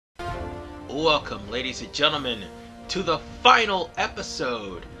Welcome, ladies and gentlemen, to the final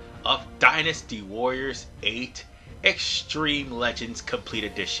episode of Dynasty Warriors 8 Extreme Legends Complete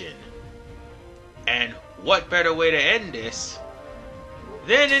Edition. And what better way to end this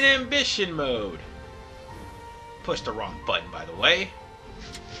than in ambition mode? Pushed the wrong button, by the way.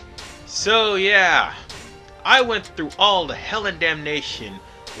 So yeah, I went through all the hell and damnation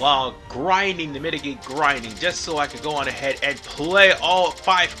while grinding to mitigate grinding just so I could go on ahead and play all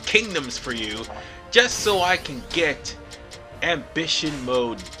 5 kingdoms for you just so I can get ambition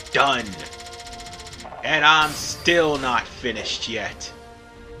mode done. And I'm still not finished yet.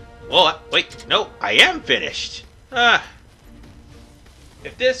 Well, wait, no, I am finished. If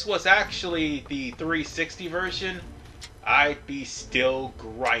this was actually the 360 version, I'd be still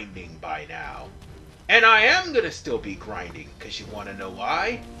grinding by now. And I am going to still be grinding, because you want to know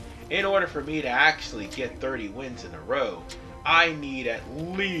why? In order for me to actually get 30 wins in a row, I need at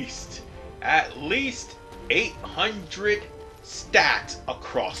least 800 stats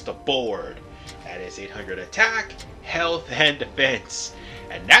across the board. That is 800 attack, health, and defense.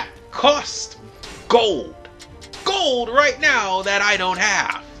 And that costs gold. Gold right now that I don't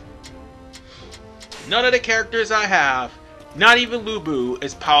have. None of the characters I have, not even Lubu,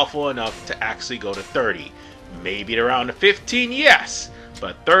 is powerful enough to actually go to 30. Maybe around the 15, yes.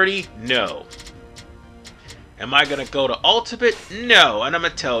 But 30, no. Am I going to go to Ultimate? No. And I'm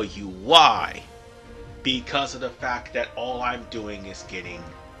going to tell you why. Because of the fact that all I'm doing is getting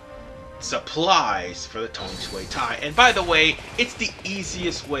supplies for the Tong Shui Tai. And by the way, it's the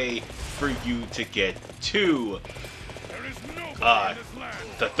easiest way for you to get to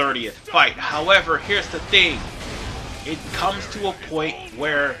the 30th fight. However, here's the thing. It comes to a point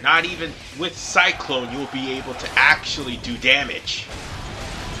where not even with Cyclone you'll be able to actually do damage.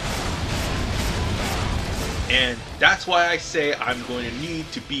 And that's why I say I'm going to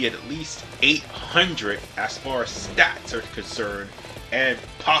need to be at least 800 as far as stats are concerned, and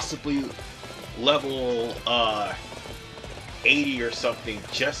possibly level 80 or something,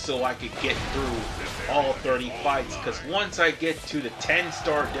 just so I could get through all 30 fights. Because once I get to the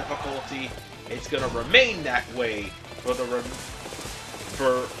 10-star difficulty, it's going to remain that way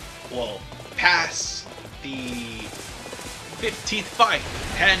past the 15th fight,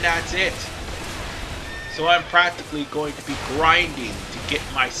 and that's it. So I'm practically going to be grinding to get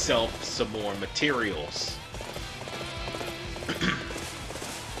myself some more materials.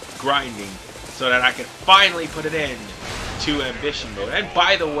 Grinding so that I can finally put it in to ambition mode. And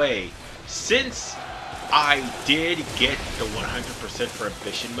by the way, since I did get the 100% for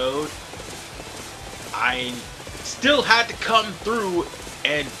ambition mode, I still had to come through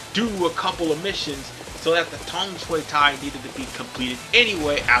and do a couple of missions so that the Tong Shui Tai needed to be completed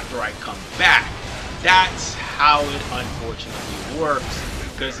anyway after I come back. That's how it unfortunately works,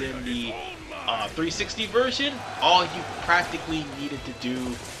 because in the 360 version, all you practically needed to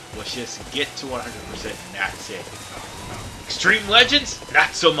do was just get to 100% and that's it. Extreme Legends?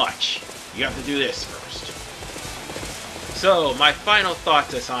 Not so much. You have to do this first. So, my final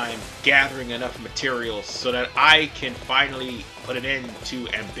thoughts as I'm gathering enough materials so that I can finally put it into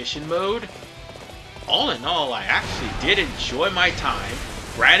ambition mode. All in all, I actually did enjoy my time.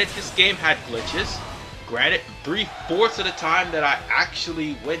 Granted, this game had glitches. Granted, 3/4 of the time that I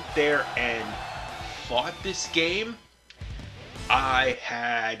actually went there and fought this game, I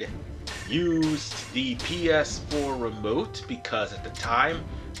had used the PS4 remote because at the time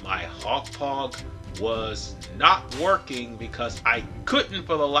my Hawkpog was not working because I couldn't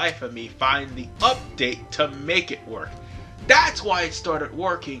for the life of me find the update to make it work. That's why it started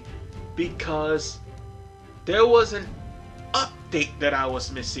working, because there was an update that I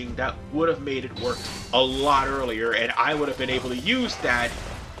was missing that would have made it work a lot earlier, and I would have been able to use that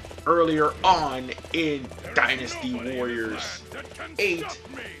earlier on in Dynasty Warriors 8,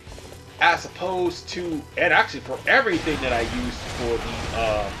 as opposed to, and actually for everything that I used for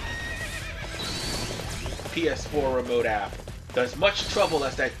the PS4 remote app. As much trouble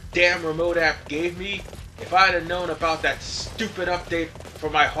as that damn remote app gave me, if I'd have known about that stupid update for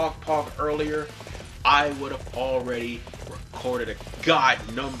my Hawkpog earlier, I would have already recorded a god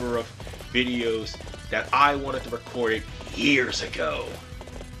number of videos that I wanted to record it years ago.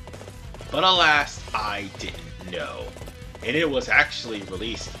 But alas, I didn't know. And it was actually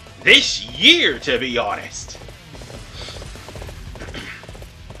released this year, to be honest.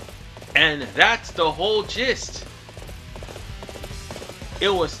 And that's the whole gist. It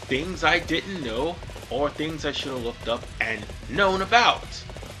was things I didn't know, or things I should have looked up and known about.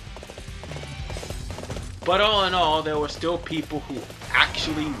 But all in all, there were still people who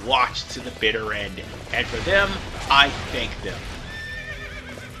actually watched to the bitter end, and for them, I thank them.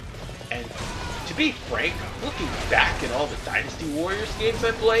 And to be frank, looking back at all the Dynasty Warriors games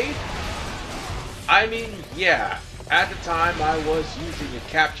I played, I mean, yeah, at the time I was using a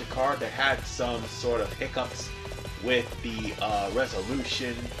capture card that had some sort of hiccups with the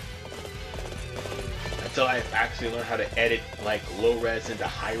resolution, until I actually learned how to edit like low res into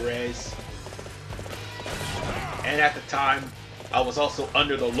high res. And at the time, I was also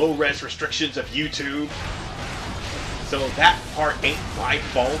under the low res restrictions of YouTube, so that part ain't my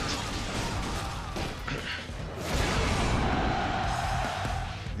fault.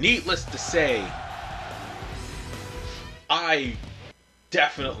 Needless to say, I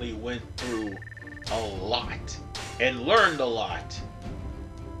definitely went through a lot and learned a lot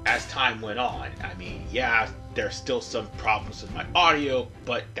as time went on. I mean, yeah, there's still some problems with my audio,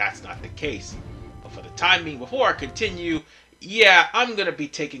 but that's not the case. But for the time being, before I continue, yeah, I'm going to be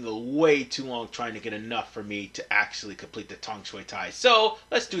taking a way too long trying to get enough for me to actually complete the Tong Shui Tai. So,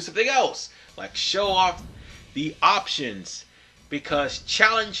 let's do something else, like show off the options. Because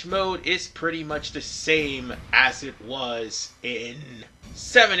challenge mode is pretty much the same as it was in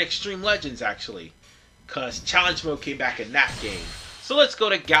 7 Extreme Legends, actually. Because challenge mode came back in that game. So let's go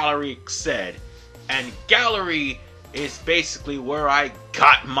to Gallery XLCE. And Gallery is basically where I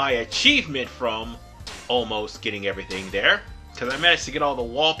got my achievement from. Almost getting everything there. Because I managed to get all the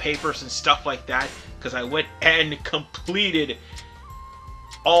wallpapers and stuff like that. Because I went and completed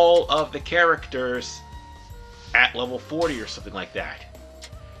all of the characters at level 40 or something like that.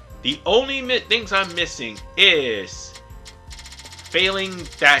 The only things I'm missing is failing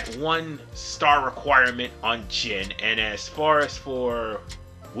that 1 star requirement on Jin. And as far as for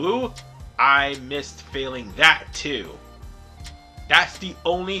Wu, I missed failing that too. That's the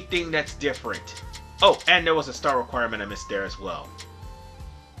only thing that's different. Oh, and there was a star requirement I missed there as well.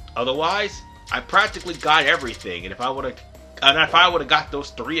 Otherwise, I practically got everything. And if I would have got those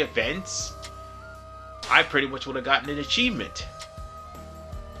 3 events, I pretty much would have gotten an achievement.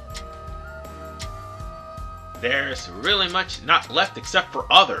 There's really much not left except for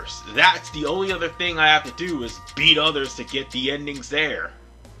others. That's the only other thing I have to do, is beat others to get the endings there.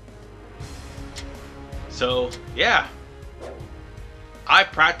 So, yeah. I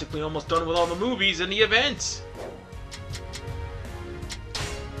practically almost done with all the movies and the events.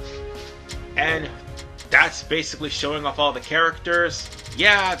 And that's basically showing off all the characters.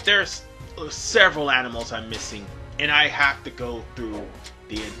 Yeah, there's several animals I'm missing, and I have to go through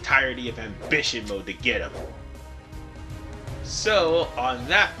the entirety of Ambition mode to get them. So, on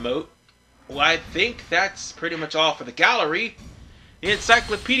that note, well, I think that's pretty much all for the gallery. The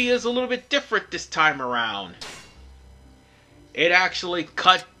encyclopedia is a little bit different this time around. It actually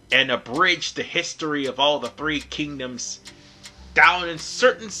cut and abridged the history of all the 3 kingdoms down in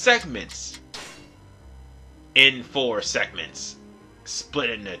certain segments. In 4 segments. Split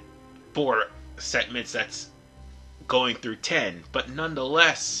into 4 segments that's going through 10. But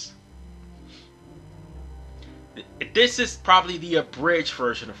nonetheless, this is probably the abridged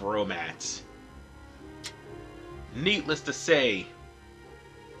version of Romance. Needless to say,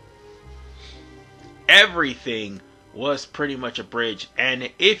 everything was pretty much abridged. And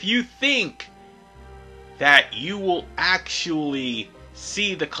if you think that you will actually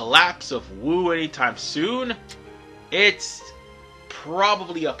see the collapse of Wu anytime soon, it's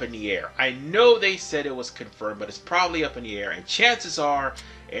probably up in the air. I know they said it was confirmed, but it's probably up in the air, and chances are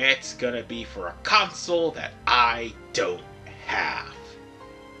it's gonna be for a console that I don't have.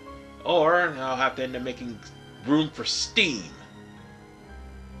 Or I'll have to end up making room for Steam.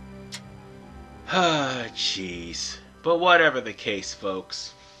 Ah, jeez. But whatever the case,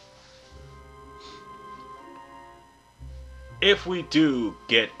 folks, if we do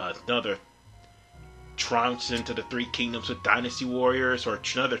get another trounce into the 3 kingdoms with Dynasty Warriors, or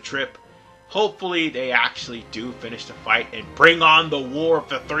another trip, hopefully they actually do finish the fight and bring on the war of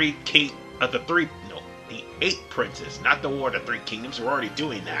the 8 princes, not the war of the 3 kingdoms. We're already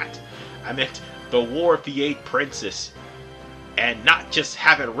doing that. I meant the war of the 8 princes, and not just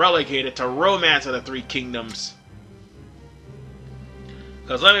have it relegated to Romance of the 3 kingdoms.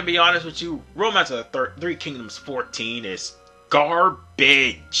 Because let me be honest with you, Romance of the 3 kingdoms 14 is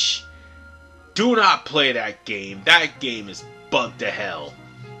garbage. Do not play that game. That game is bugged to hell.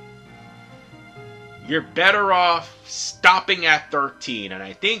 You're better off stopping at 13, and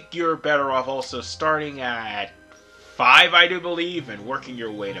I think you're better off also starting at 5, I do believe, and working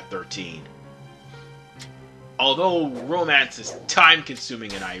your way to 13. Although Romance is time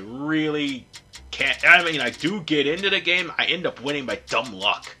consuming and I really can't, I mean, I do get into the game, I end up winning by dumb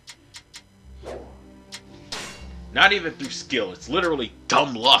luck. Not even through skill, it's literally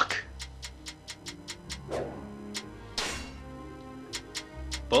dumb luck.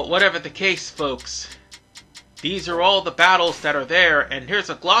 But whatever the case, folks, these are all the battles that are there, and here's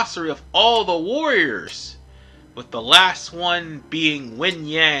a glossary of all the warriors, with the last one being Wen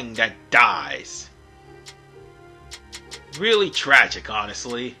Yang that dies. Really tragic,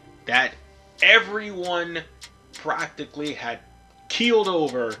 honestly, that everyone practically had keeled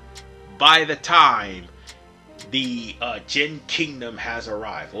over by the time the Jin Kingdom has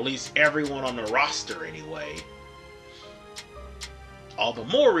arrived. Well, at least everyone on the roster anyway. All the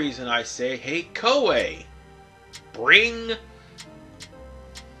more reason I say, hey Koei, bring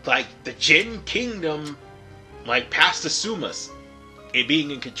like the Jin Kingdom like past the Sumas and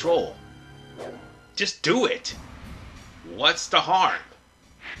being in control. Just do it. What's the harm?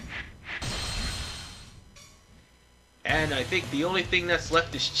 And I think the only thing that's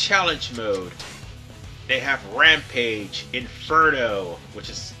left is challenge mode. They have Rampage, Inferno, which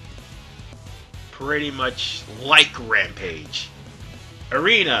is pretty much like Rampage.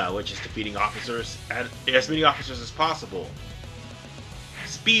 Arena, which is defeating officers and as many officers as possible.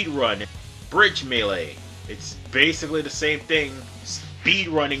 Speedrun, Bridge Melee. It's basically the same thing.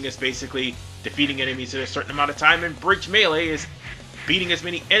 Speedrunning is basically defeating enemies in a certain amount of time, and Bridge Melee is beating as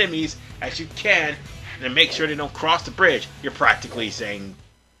many enemies as you can and then make sure they don't cross the bridge. You're practically saying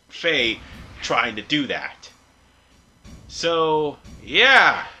Faye trying to do that. So,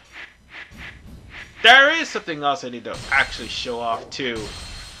 yeah. There is something else I need to actually show off too.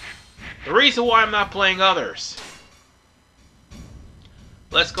 The reason why I'm not playing others.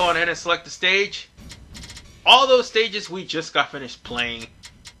 Let's go on ahead and select the stage. All those stages we just got finished playing,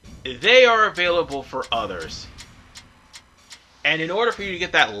 they are available for others. And in order for you to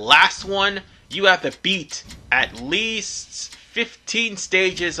get that last one, you have to beat at least 15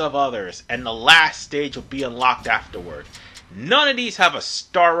 stages of others, and the last stage will be unlocked afterward. None of these have a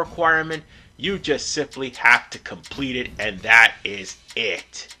star requirement. You just simply have to complete it, and that is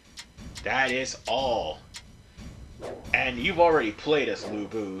it. That is all. And you've already played as Lu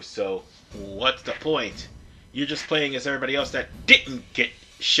Bu, so what's the point? You're just playing as everybody else that didn't get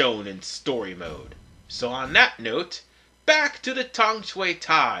shown in story mode. So on that note, back to the Tong Shui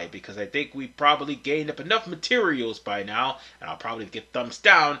Tai, because I think we probably gained up enough materials by now, and I'll probably get thumbs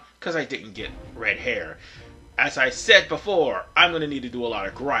down because I didn't get red hair. As I said before, I'm going to need to do a lot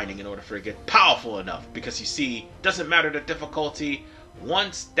of grinding in order for it to get powerful enough, because you see, doesn't matter the difficulty,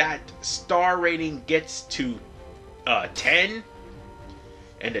 once that star rating gets to 10,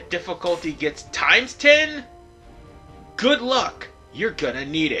 and the difficulty gets times 10, good luck, you're gonna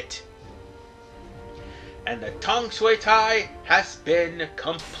need it. And the Tong Shui Tai has been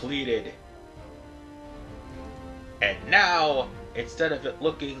completed. And now, instead of it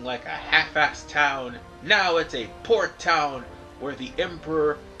looking like a half-assed town, now it's a port town where the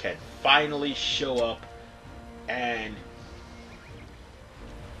Emperor can finally show up and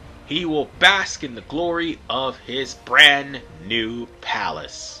he will bask in the glory of his brand new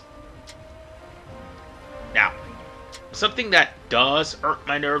palace. Now, something that does irk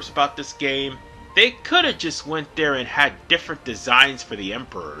my nerves about this game, they could have just went there and had different designs for the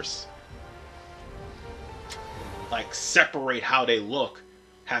emperors. Like separate how they look.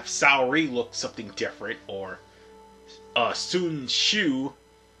 Have Cao Ri look something different, or Sun Shu.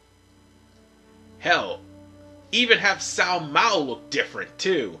 Hell, even have Cao Mao look different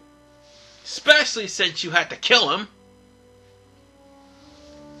too. Especially since you had to kill him.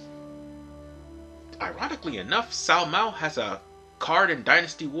 Ironically enough, Cao Mao has a card in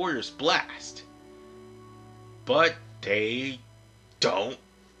Dynasty Warriors Blast. But they don't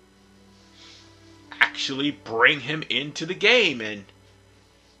actually bring him into the game, and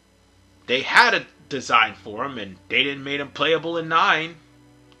they had a design for him and they didn't make him playable in 9,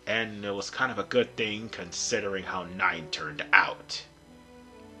 and it was kind of a good thing considering how 9 turned out.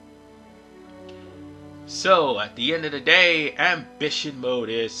 So at the end of the day, ambition mode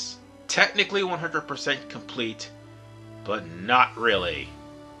is technically 100% complete, but not really.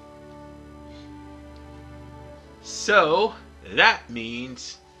 So that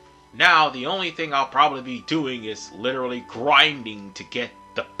means now the only thing I'll probably be doing is literally grinding to get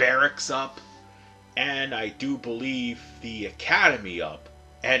the barracks up, and I do believe the academy up.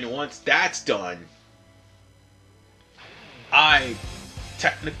 And once that's done, I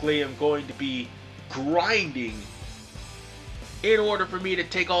technically am going to be grinding in order for me to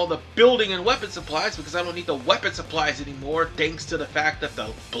take all the building and weapon supplies, because I don't need the weapon supplies anymore thanks to the fact that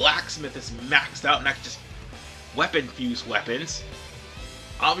the blacksmith is maxed out and I can just weapon fuse weapons.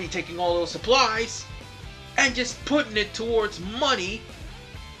 I'll be taking all those supplies and just putting it towards money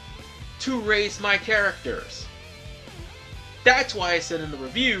to raise my characters. That's why I said in the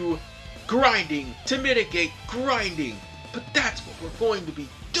review, grinding to mitigate grinding. But that's what we're going to be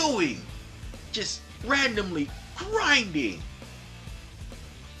doing? Just randomly grinding.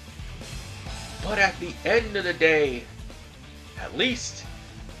 But at the end of the day, at least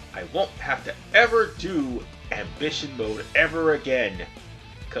I won't have to ever do ambition mode ever again.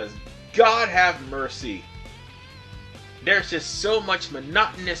 Because God have mercy. There's just so much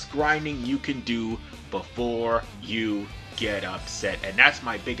monotonous grinding you can do before you get upset. And that's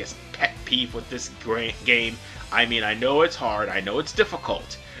my biggest pet peeve with this game. I mean, I know it's hard. I know it's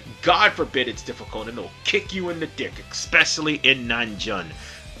difficult. God forbid it's difficult and it'll kick you in the dick, especially in Nanjun.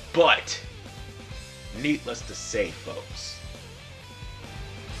 But, needless to say, folks,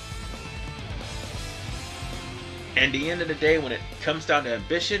 at the end of the day, when it comes down to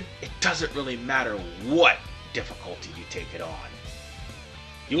ambition, it doesn't really matter what difficulty you take it on.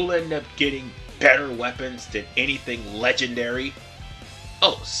 You'll end up getting better weapons than anything legendary.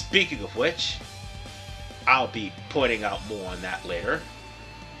 Oh, speaking of which, I'll be pointing out more on that later.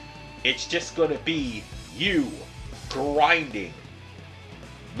 It's just going to be you grinding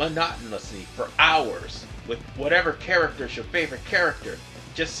monotonously for hours with whatever character's your favorite character,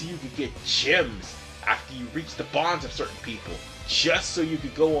 just so you could get gems after you reach the bonds of certain people, just so you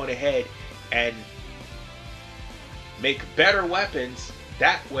could go on ahead and make better weapons.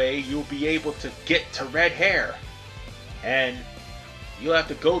 That way you'll be able to get to red hair, and you'll have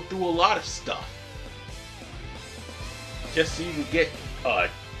to go through a lot of stuff just so you can get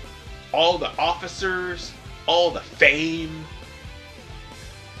all the officers, all the fame.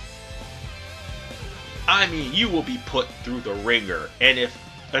 I mean, you will be put through the ringer. And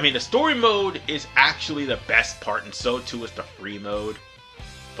the story mode is actually the best part, and so too is the free mode.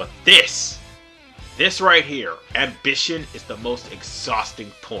 But this right here, ambition, is the most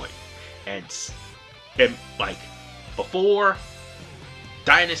exhausting point. And like, before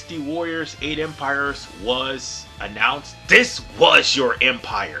Dynasty Warriors 8 Empires was announced, this was your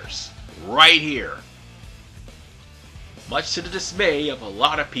empires. Right here. Much to the dismay of a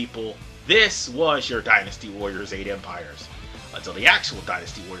lot of people, this was your Dynasty Warriors 8 Empires. Until the actual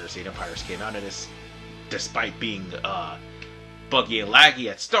Dynasty Warriors 8 Empires came out, and this, despite being buggy and laggy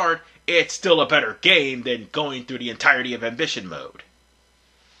at start, it's still a better game than going through the entirety of Ambition mode.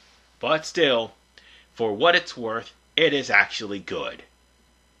 But still, for what it's worth, it is actually good.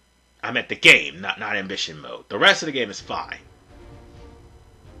 I meant the game, not Ambition mode. The rest of the game is fine.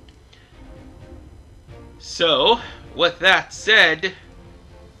 So, with that said,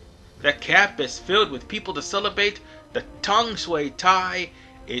 the camp is filled with people to celebrate. The Tong Shui Tai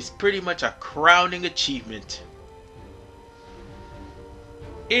is pretty much a crowning achievement.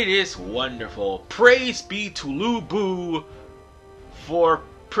 It is wonderful. Praise be to Lu Bu for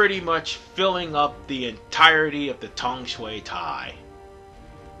pretty much filling up the entirety of the Tong Shui Tai.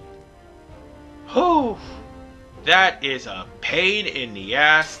 Whew, that is a pain in the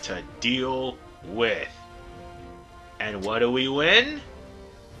ass to deal with. And what do we win?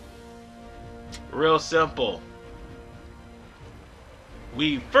 Real simple.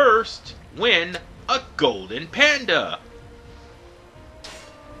 We first win a golden panda.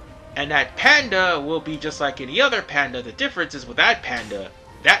 And that panda will be just like any other panda. The difference is with that panda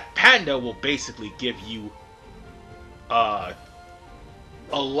will basically give you a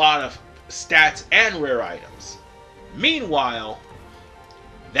lot of stats and rare items. Meanwhile,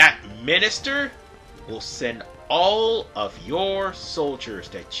 that minister will send all of your soldiers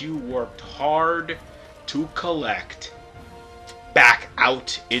that you worked hard to collect back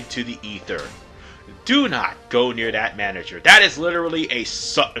out into the ether. Do not go near that manager. That is literally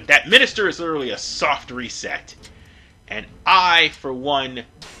that minister is literally a soft reset. And I, for one,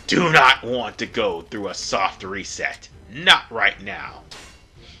 do not want to go through a soft reset. Not right now.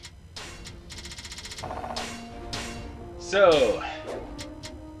 So,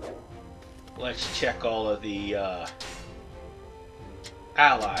 let's check all of the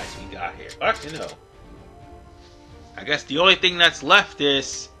allies we got here. Actually, no. I guess the only thing that's left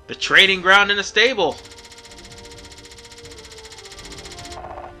is the training ground and the stable.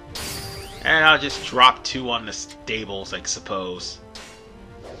 And I'll just drop 2 on the stables, I suppose.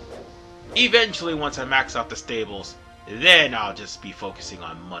 Eventually, once I max out the stables, then I'll just be focusing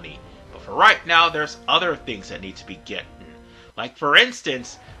on money. But for right now, there's other things that need to be getting. Like, for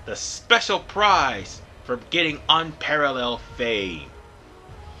instance, the special prize for getting unparalleled fame.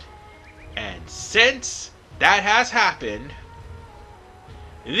 And since that has happened,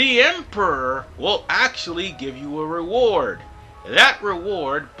 the Emperor will actually give you a reward. That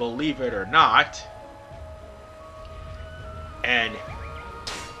reward, believe it or not, and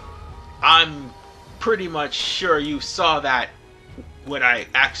I'm pretty much sure you saw that when I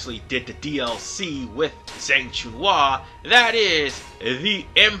actually did the DLC with Zhang Chunhua, that is the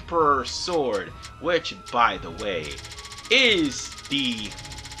Emperor Sword, which, by the way, is the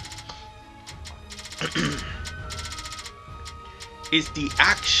is the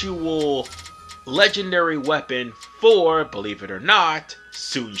actual legendary weapon for, believe it or not,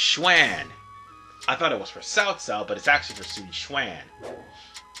 Sun Quan. I thought it was for Cao Cao, but it's actually for Sun Quan.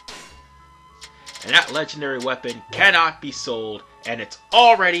 And that legendary weapon cannot be sold, and it's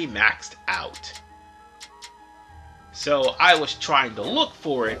already maxed out. So I was trying to look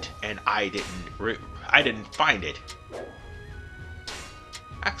for it, and I didn't find it.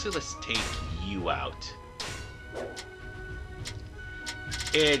 Actually, let's take you out.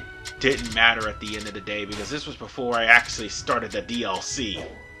 It didn't matter at the end of the day, because this was before I actually started the DLC.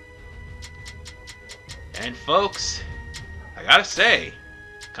 And folks, I gotta say,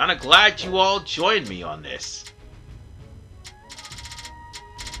 kind of glad you all joined me on this.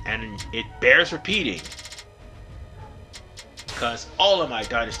 And it bears repeating, because all of my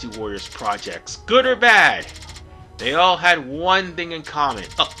Dynasty Warriors projects, good or bad, they all had one thing in common.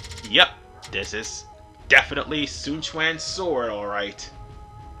 Oh, yep, this is definitely Sun Quan's sword, alright.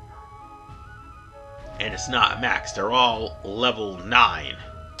 And it's not maxed, they're all level 9.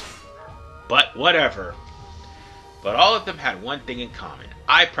 But whatever. But all of them had one thing in common.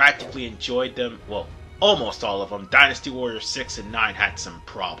 I practically enjoyed them. Well, almost all of them. Dynasty Warriors 6 and 9 had some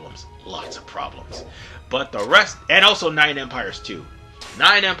problems. Lots of problems. But the rest, and also 9 Empires too.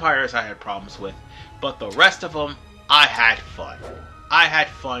 9 Empires I had problems with. But the rest of them, I had fun. I had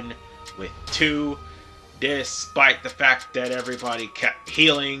fun with 2. Despite the fact that everybody kept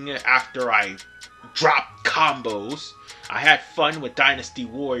healing after I dropped combos. I had fun with Dynasty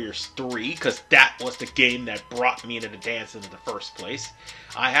Warriors 3, because that was the game that brought me into the dance in the first place.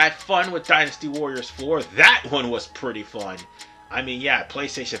 I had fun with Dynasty Warriors 4. That one was pretty fun. I mean, yeah,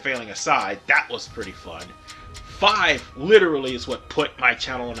 PlayStation failing aside, that was pretty fun. 5 literally is what put my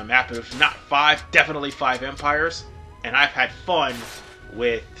channel on the map. If not 5, definitely 5 Empires. And I've had fun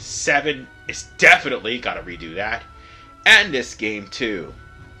with 7. It's definitely, gotta redo that. And this game too.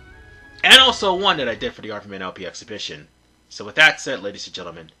 And also one that I did for the RPM LP exhibition. So with that said, ladies and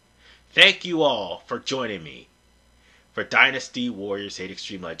gentlemen, thank you all for joining me for Dynasty Warriors 8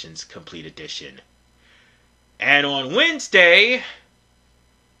 Extreme Legends Complete Edition. And on Wednesday,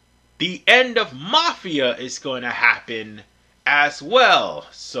 the end of Mafia is going to happen as well.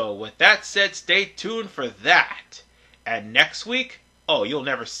 So with that said, stay tuned for that. And next week, oh, you'll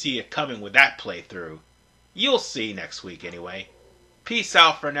never see it coming with that playthrough. You'll see next week anyway. Peace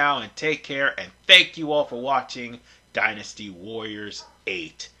out for now and take care, and thank you all for watching Dynasty Warriors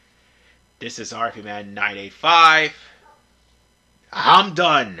 8. This is RP Man 985. I'm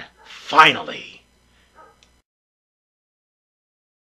done. Finally.